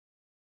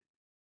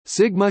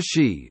Sigma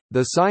Xi,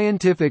 the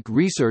Scientific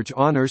Research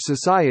Honor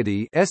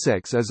Society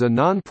 (SX) is a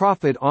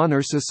non-profit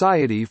honor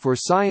society for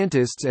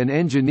scientists and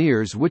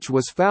engineers which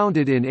was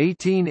founded in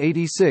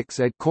 1886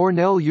 at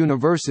Cornell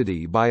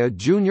University by a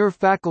junior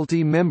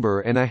faculty member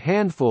and a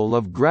handful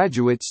of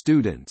graduate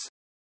students.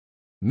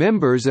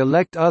 Members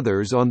elect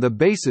others on the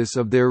basis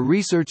of their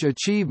research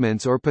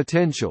achievements or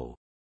potential.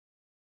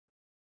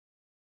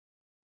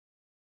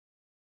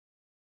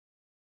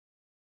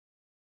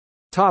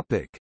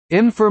 Topic: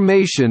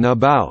 Information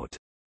about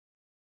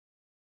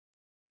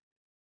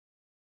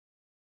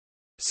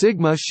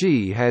Sigma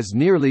Xi has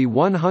nearly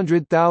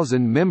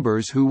 100,000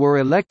 members who were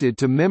elected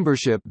to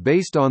membership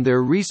based on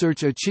their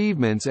research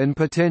achievements and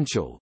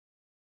potential.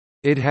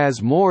 It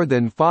has more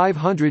than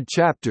 500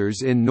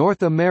 chapters in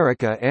North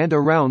America and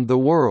around the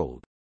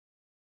world.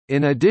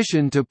 In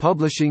addition to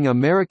publishing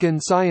American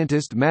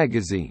Scientist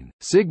magazine,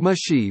 Sigma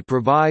Xi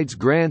provides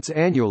grants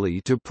annually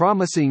to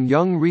promising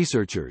young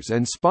researchers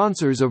and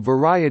sponsors a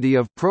variety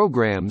of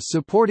programs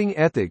supporting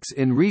ethics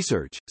in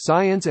research,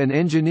 science and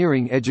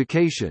engineering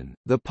education,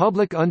 the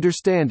public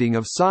understanding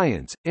of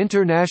science,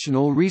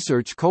 international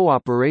research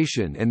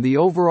cooperation and the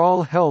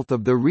overall health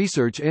of the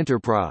research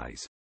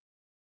enterprise.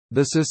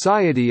 The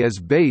society is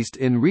based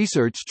in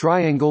Research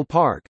Triangle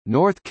Park,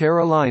 North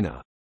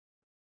Carolina.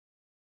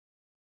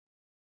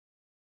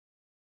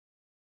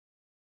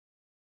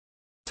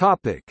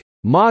 Topic: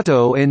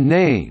 Motto and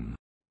name.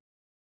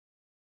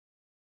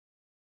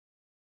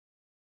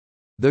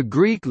 The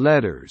Greek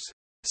letters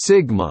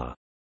sigma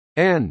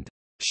and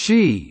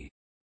Xi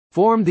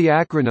form the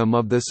acronym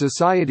of the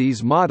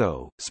society's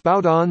motto,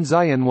 Spoudon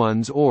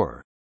Zionwans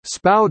or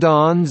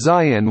Spoudon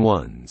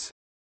Zionwans,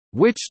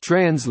 which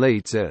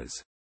translates as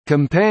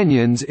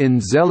companions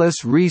in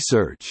zealous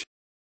research.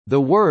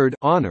 The word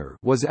honor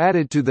was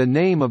added to the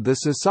name of the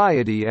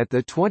society at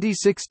the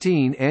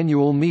 2016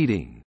 annual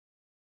meeting.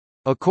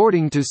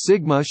 According to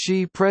Sigma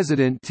Xi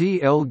President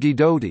T. L.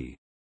 Guidotti,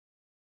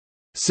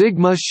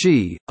 Sigma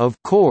Xi, of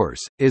course,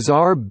 is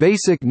our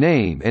basic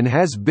name and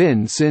has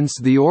been since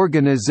the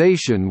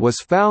organization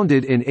was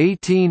founded in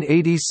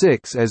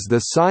 1886 as the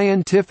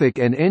scientific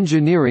and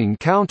engineering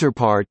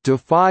counterpart to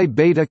Phi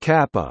Beta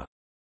Kappa.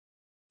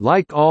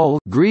 Like all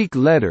Greek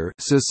letter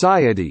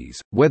societies,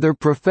 whether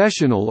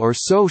professional or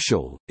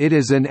social, it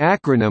is an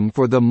acronym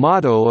for the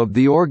motto of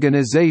the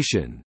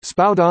organization,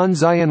 Spoudon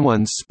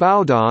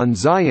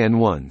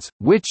Zionwans,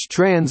 which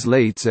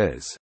translates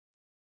as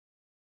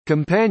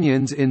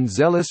companions in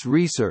zealous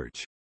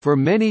research. For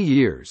many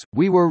years,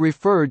 we were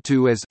referred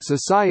to as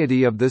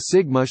Society of the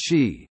Sigma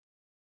Xi.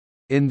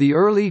 In the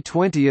early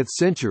 20th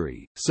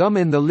century, some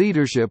in the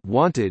leadership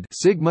wanted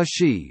Sigma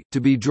Xi to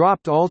be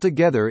dropped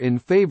altogether in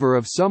favor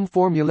of some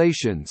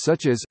formulation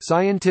such as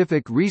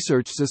Scientific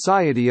Research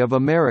Society of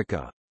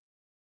America.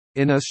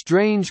 In a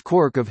strange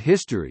quirk of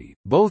history,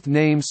 both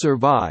names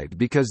survived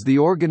because the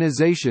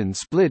organization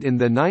split in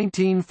the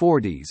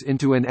 1940s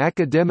into an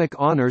academic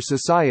honor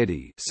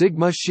society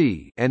Sigma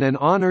Xi and an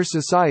honor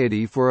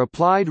society for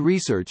applied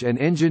research and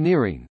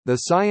engineering, the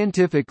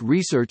Scientific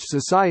Research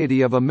Society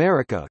of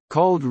America,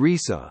 called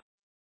RISA.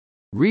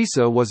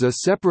 RISA was a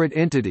separate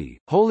entity,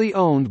 wholly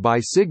owned by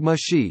Sigma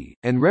Xi,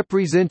 and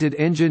represented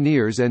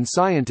engineers and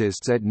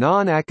scientists at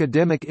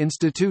non-academic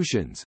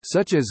institutions,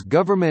 such as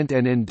government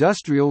and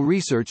industrial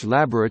research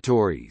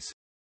laboratories.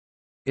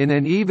 In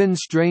an even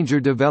stranger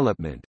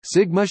development,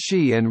 Sigma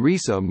Xi and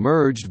RISA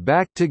merged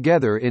back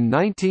together in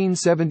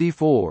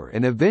 1974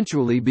 and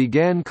eventually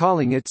began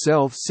calling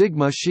itself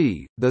Sigma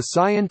Xi, the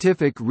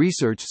Scientific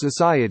Research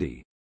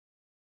Society.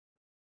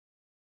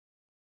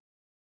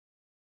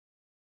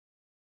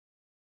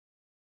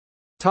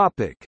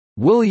 Topic: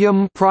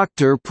 William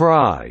Procter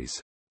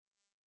Prize.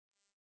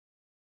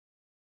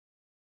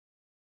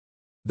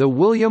 The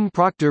William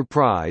Procter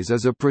Prize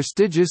is a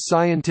prestigious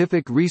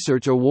scientific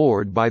research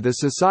award by the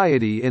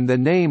Society in the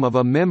name of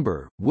a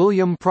member,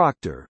 William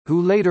Procter,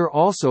 who later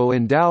also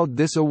endowed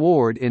this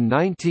award in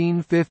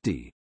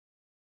 1950.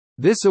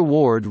 This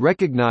award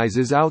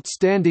recognizes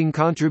outstanding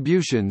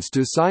contributions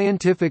to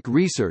scientific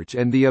research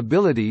and the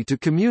ability to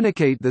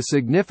communicate the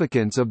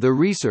significance of the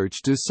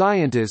research to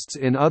scientists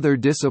in other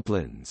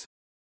disciplines.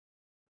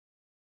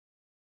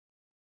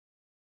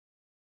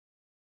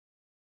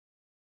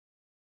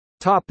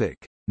 Topic: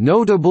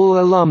 Notable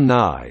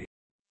alumni.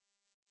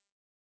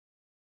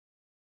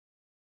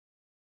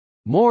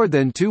 More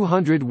than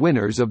 200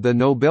 winners of the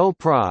Nobel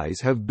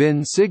Prize have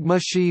been Sigma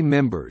Xi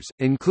members,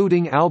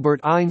 including Albert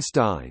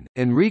Einstein,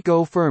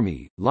 Enrico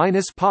Fermi,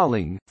 Linus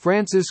Pauling,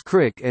 Francis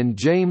Crick and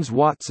James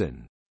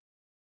Watson.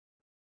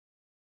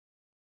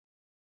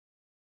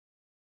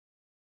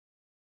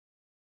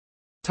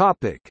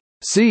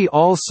 See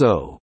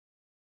also: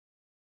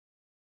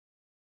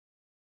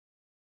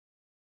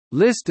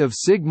 List of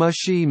Sigma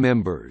Xi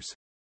members.